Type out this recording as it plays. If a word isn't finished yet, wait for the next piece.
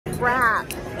crap.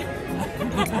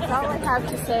 That's all I have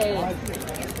to say.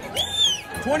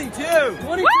 22!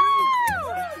 22!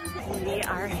 We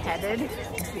are headed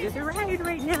to the ride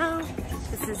right now.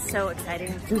 This is so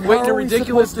exciting. Dude, waiting a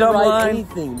ridiculous dumb line,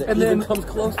 anything that and even then comes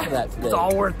close to that today. It's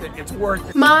all worth it. It's worth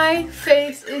it. My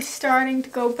face is starting to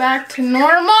go back to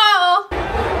normal.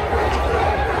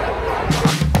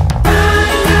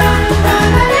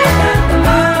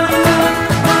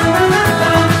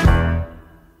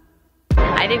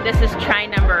 I think this is try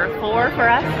number 4 for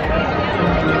us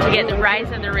to get the Rise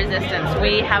of the Resistance.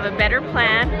 We have a better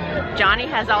plan. Johnny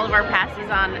has all of our passes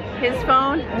on his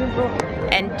phone,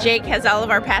 and Jake has all of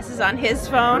our passes on his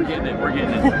phone. We're getting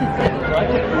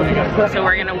it. So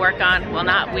we're gonna work on, well,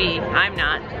 not we, I'm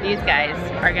not, these guys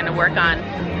are gonna work on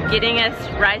getting us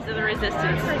Rise of the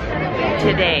Resistance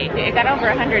today. It got over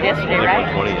 100 yesterday,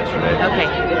 right? 120 yesterday. Okay,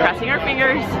 crossing our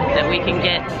fingers that we can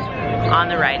get on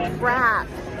the ride. Crap.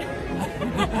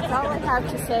 That's all I have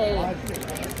to say.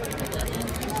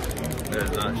 That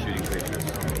is not shooting pictures.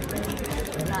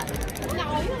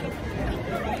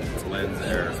 It's lens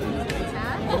error. So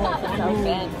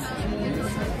bent.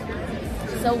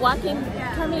 So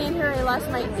coming in here, I lost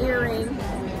my earring,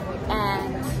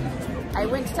 and I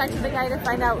went to talk to the guy to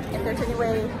find out if there's any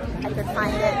way I could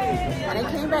find it. And I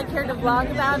came back here to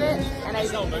vlog about it, and I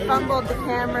fumbled the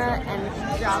camera and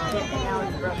dropped it, and now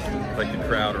it's broken. Like the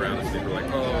crowd around us, they were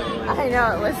like, oh. I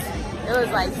know, it was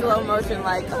like slow motion,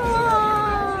 like,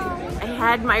 oh. I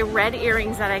had my red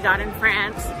earrings that I got in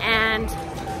France, and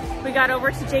we got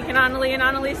over to Jake and Annalie, and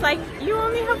Annalie's like, you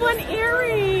only have one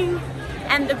earring.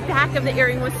 And the back of the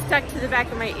earring was stuck to the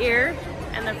back of my ear,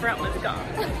 and the front was gone.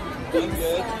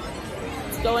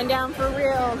 It's going down for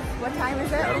real. What time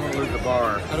is it? I don't want to lose the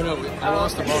bar. I don't know. I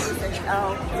lost the bar.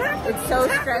 Oh, it's so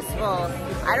stressful.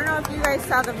 I don't know if you guys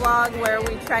saw the vlog where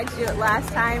we tried to do it last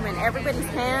time, and everybody's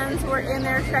hands were in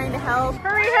there trying to help.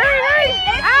 Hurry, hurry, hurry!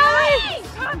 Allie!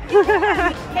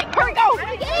 Hurry, go! Let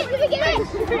me get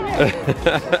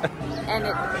it! And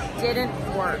it didn't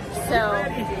work. So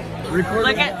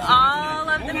look at all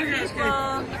of the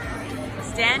people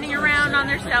standing around on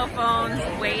their cell phones,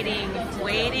 waiting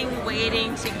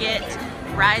to get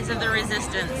Rise of the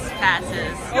Resistance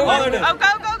passes. Oh,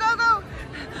 go, go, go, go!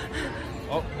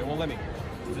 Oh, it won't let me.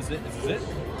 Is this it? Is this it?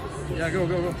 Yeah, go,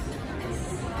 go, go.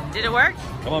 Did it work?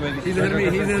 Come on, baby. He's ahead of me.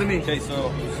 He's ahead of me. Okay,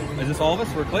 so is this all of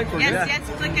us? We're click? Yes, yes,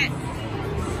 click it.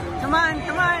 Come on,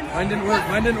 come on. Mine didn't work.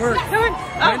 Mine didn't work. Come on.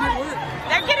 Mine didn't work.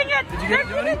 They're getting it. Did you get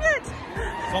They're getting it.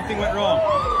 Something went wrong.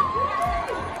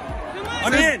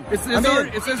 I'm in. It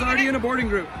says already in a boarding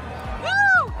group.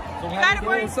 Woo! You got it,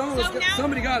 boarding.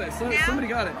 Somebody got it. Somebody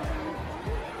got it.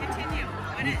 Continue.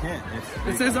 What You is can't.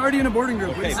 It says already in a boarding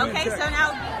group. Okay. Okay, so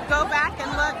now go back and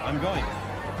look. I'm going.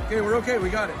 Okay, we're okay. We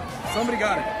got it. Somebody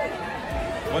got it.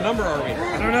 What number are we?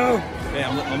 I don't know. Okay,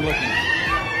 I'm looking.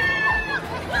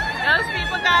 Those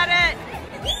people got it.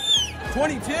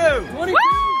 22! 22!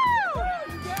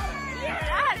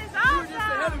 That is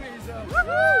awesome.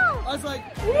 Woohoo! I was like,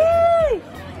 woo!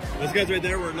 Those guys right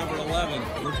there were number 11.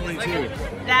 We're 22.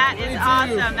 That is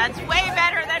awesome. That's way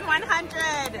better than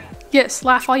 100. Yes,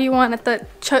 laugh all you want at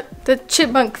the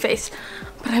chipmunk face,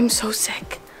 but I'm so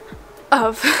sick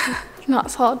of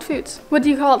not solid foods. What do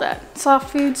you call that? Soft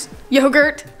foods?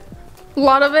 Yogurt? A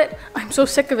lot of it. I'm so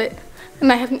sick of it.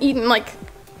 And I haven't eaten like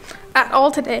at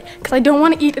all today because I don't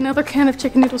want to eat another can of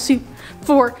chicken noodle soup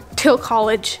till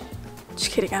college.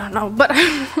 Just kidding, I don't know, but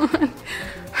I want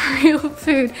real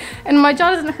food. And my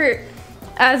jaw doesn't hurt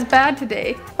as bad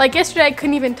today. Like yesterday I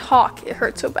couldn't even talk, it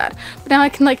hurt so bad. But now I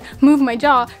can like move my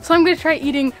jaw, so I'm gonna try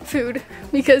eating food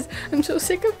because I'm so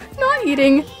sick of not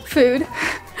eating food.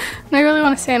 And I really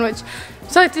want a sandwich.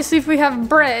 So I have to see if we have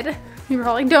bread. We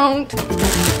probably don't.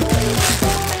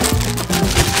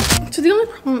 So the only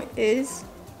problem is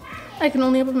I can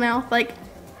only have a mouth like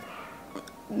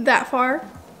that far.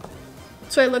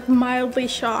 So I look mildly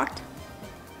shocked.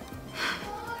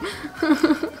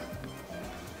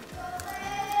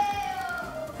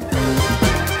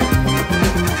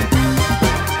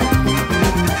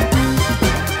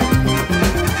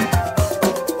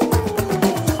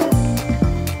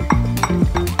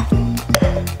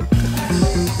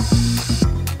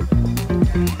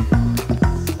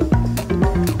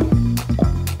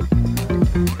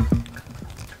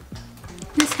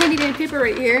 This handy dandy paper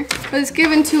right here was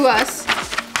given to us,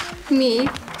 me,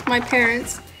 my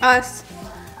parents, us,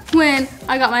 when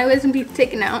I got my wisdom teeth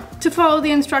taken out, to follow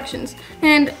the instructions.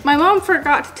 And my mom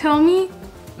forgot to tell me.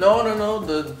 No.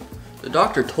 The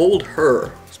doctor told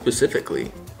her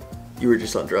specifically you were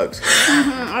just on drugs.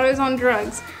 I was on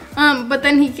drugs. But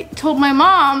then he told my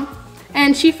mom,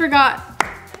 and she forgot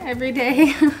every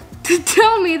day to to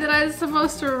tell me that I was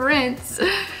supposed to rinse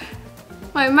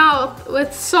my mouth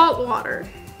with salt water.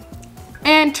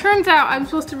 And turns out I'm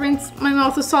supposed to rinse my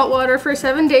mouth with salt water for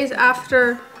 7 days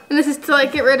after. And this is to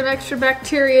like get rid of extra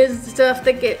bacteria and stuff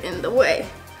that get in the way.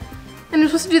 And I'm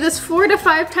supposed to do this 4 to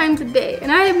 5 times a day. And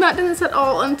I have not done this at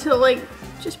all until like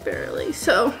just barely.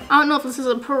 So I don't know if this is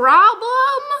a problem.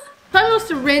 I'm supposed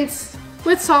to rinse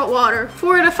with salt water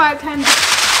 4 to 5 times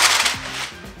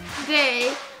a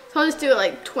day. So I'll just do it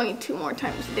like 22 more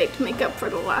times a day to make up for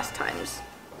the last times.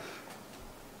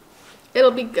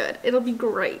 It'll be good. It'll be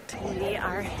great. We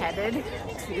are headed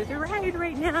to the ride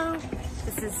right now.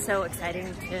 This is so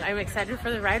exciting. I'm excited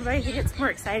for the ride, but I think it's more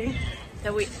exciting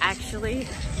that we actually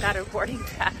got a boarding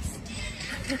pass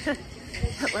that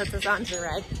lets us onto the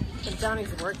ride. And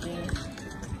Johnny's working.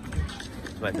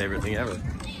 It's my favorite thing ever.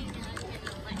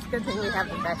 It's a good thing we have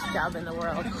the best job in the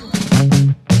world.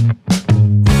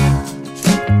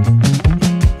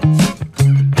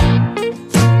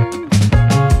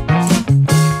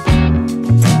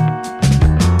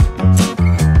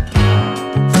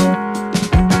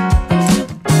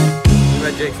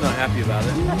 Jake's not happy about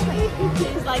it.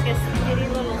 She's like a skinny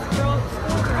little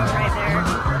schoolgirl right there.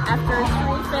 After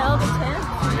 3 failed attempts,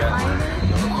 finally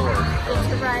gets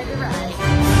to ride the ride.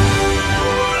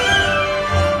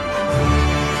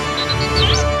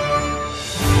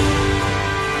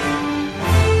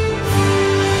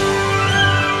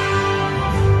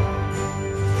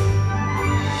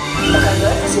 A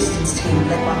covert resistance team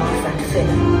led by my friend Finn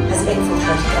has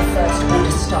infiltrated their first order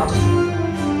started.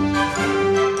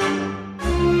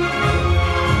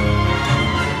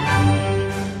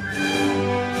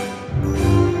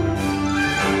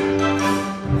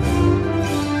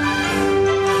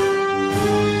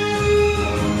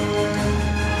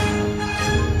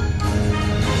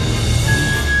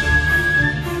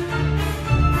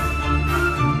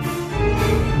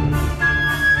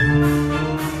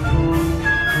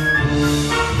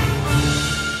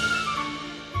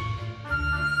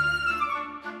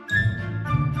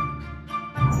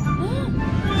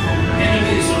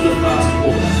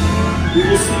 We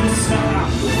will soon start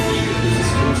out with eager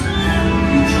resistance.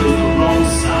 You chose the wrong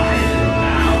side, and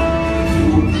now you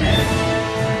will pay.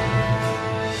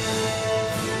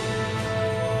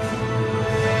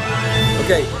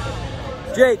 Okay,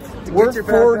 Jake, we're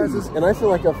 40, and I feel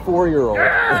like a 4-year-old.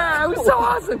 Yeah, it was so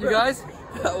awesome, you guys.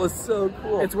 That was so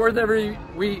cool. It's worth every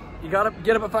week. You gotta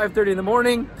get up at 5:30 in the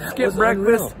morning, skip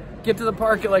breakfast, get to the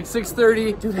park at like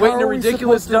 6:30, wait in a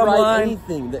ridiculous dumb line,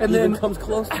 anything that and even then comes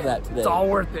close to that today? it's all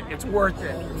worth it. It's worth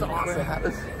it. It's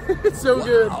awesome. It's so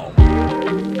good.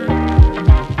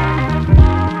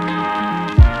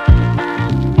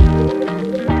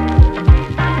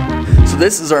 So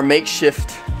this is our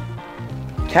makeshift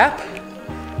cap.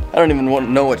 I don't even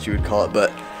know what you would call it,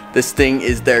 but this thing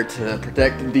is there to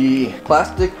protect the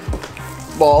plastic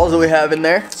balls that we have in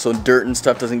there, so dirt and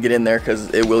stuff doesn't get in there, because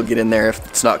it will get in there if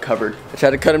it's not covered. I try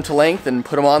to cut them to length and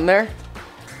put them on there,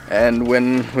 and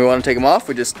when we want to take them off,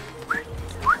 we just Being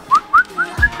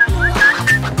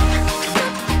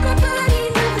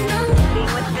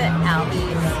with the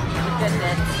Albies,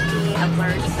 goodness, we have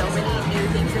learned so many new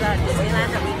things about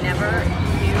Disneyland that we never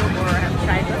knew or have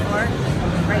tried before.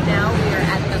 Right now we are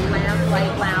at the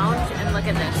Lamplight Lounge, and look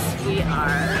at this. We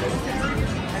are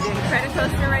doing a credit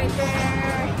coaster right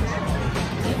there,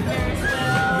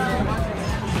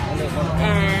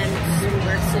 and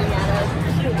we're sitting at a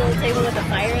cute little table with a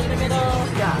fire in the middle.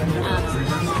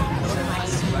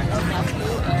 My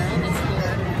nephew Aaron is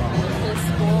here with his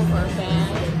school for a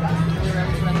band. We were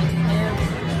able to run into him.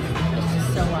 It's just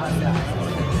so awesome.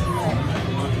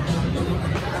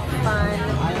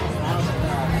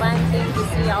 Fun thing to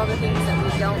see, all the things that we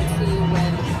don't see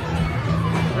when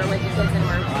we're with the kids and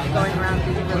we're going around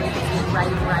being really busy and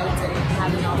riding rides and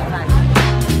having all the fun.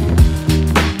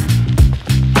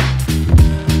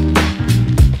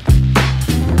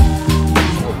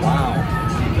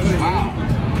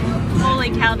 Holy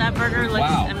cow, that burger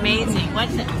looks amazing.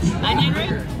 What's it? Onion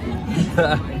ring?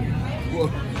 Well,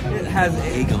 it has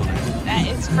egg on it. That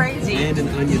is crazy. And an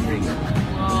onion ring.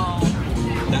 Whoa.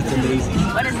 That's amazing.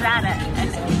 What is that?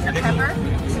 A pepper?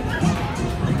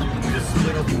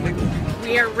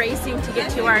 We are racing to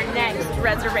get to our next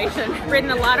reservation. We've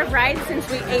ridden a lot of rides since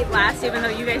we ate last, even though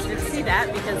you guys didn't see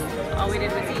that because all we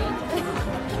did was eat.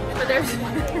 But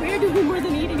we're doing more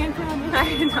than eating, I promise.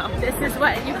 I know. This is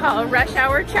what you call rush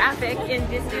hour traffic in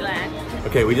Disneyland.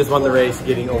 Okay, we just won the race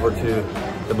getting over to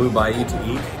the Blue Bayou to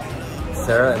eat.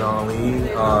 Sarah and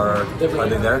Ali are they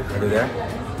there? Are they there?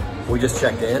 We just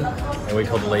checked in and we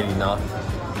told the lady not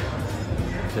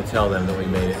to tell them that we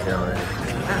made it here already.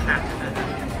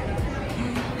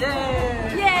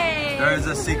 Yay! There is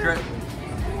a secret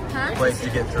place to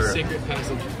get through. Secret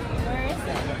passage. Where is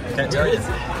it? Can't tell you. But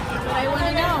I want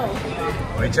to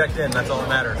know. We checked in, that's all that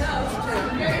matters.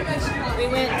 We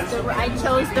went, I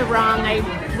chose the wrong, I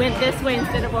went this way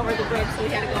instead of over the bridge, so we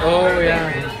had to go. Oh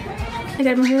yeah. I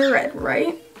dyed my hair red,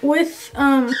 right? With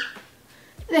the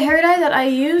hair dye that I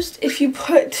used, if you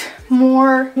put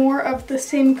more of the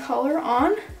same color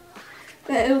on,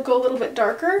 then it'll go a little bit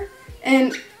darker.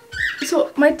 And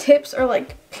so my tips are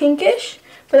like pinkish,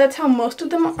 but that's how most of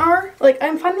them are. Like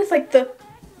I'm fine with like the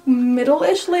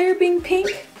middle-ish layer being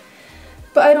pink,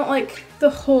 but I don't like the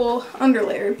whole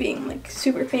underlayer being like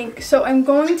super pink. So I'm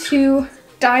going to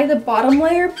dye the bottom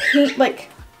layer pink, like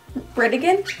red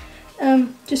again.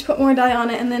 Just put more dye on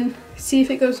it and then see if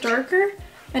it goes darker.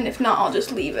 And if not, I'll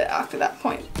just leave it after that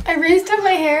point. I raised up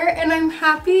my hair and I'm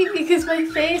happy because my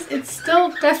face, it's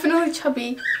still definitely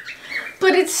chubby,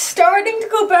 but it's starting to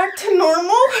go back to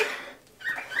normal.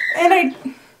 And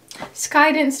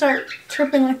Sky didn't start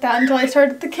tripping like that until I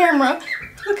started the camera.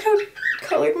 Look how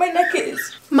colored my neck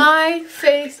is. My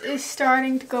face is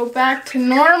starting to go back to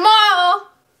normal.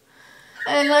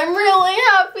 And I'm really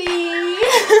happy.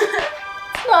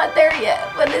 It's not there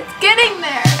yet, but it's getting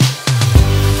there.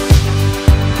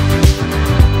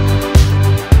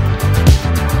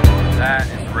 That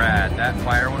is rad. That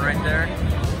fire one right there.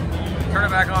 Turn it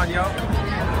back on, yo.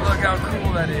 Look how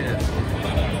cool that is.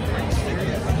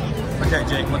 Okay,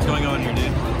 Jake, what's going on here,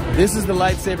 dude? This is the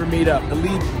lightsaber meetup.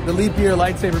 The leap year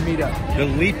lightsaber meetup. The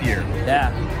leap year.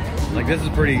 Yeah. Like, this is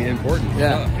pretty important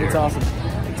Yeah, stuff it's here. awesome.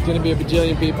 It's gonna be a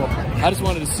bajillion people. I just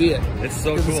wanted to see it. It's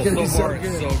so It's cool. gonna So be so far, it's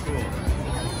good. so cool.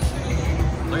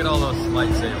 Look at all those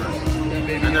lightsabers.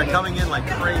 And they're coming in like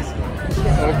crazy.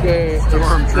 Okay.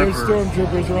 Stormtroopers. There's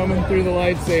stormtroopers roaming through the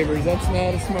lightsabers. That's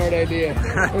not a smart idea.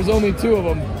 There's only 2 of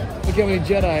them. Look how many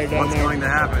Jedi are down What's there. going to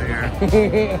happen here?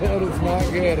 That is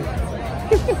not good.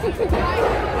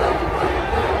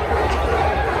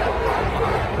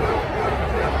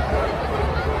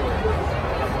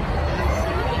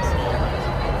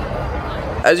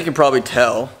 As you can probably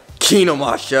tell, Kino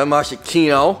Masha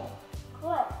Kino.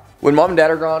 When mom and dad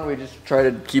are gone, we just try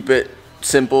to keep it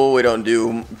simple. We don't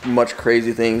do much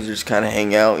crazy things. We just kind of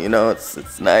hang out, you know.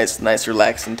 It's nice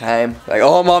relaxing time. Like,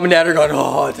 oh, mom and dad are gone.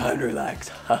 Oh, time to relax.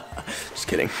 Just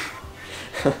kidding.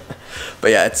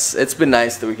 But yeah, it's been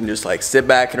nice that we can just like sit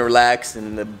back and relax,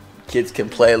 and the kids can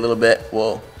play a little bit.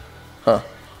 Well, huh?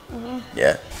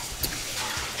 Yeah.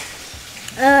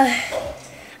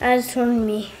 As told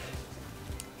me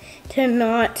to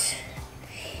not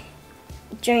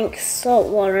drink salt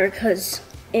water because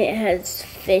it has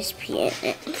fish pee in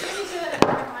it.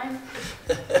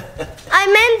 I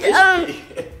meant,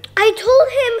 I told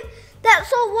him that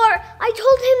salt water, I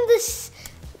told him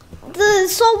the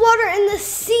salt water in the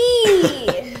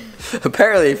sea.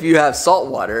 Apparently, if you have salt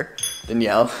water,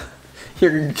 Danielle,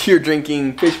 you're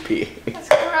drinking fish pee. That's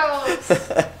gross.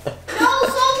 No,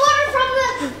 salt water from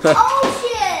the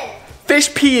ocean.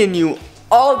 Fish pee in you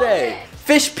all day.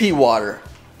 Fish pee water.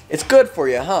 It's good for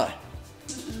you, huh?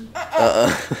 Hey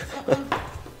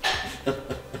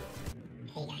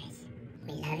guys,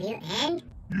 we love you and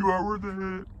you are worth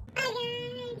it. Bye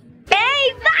guys.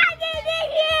 Hey, bye,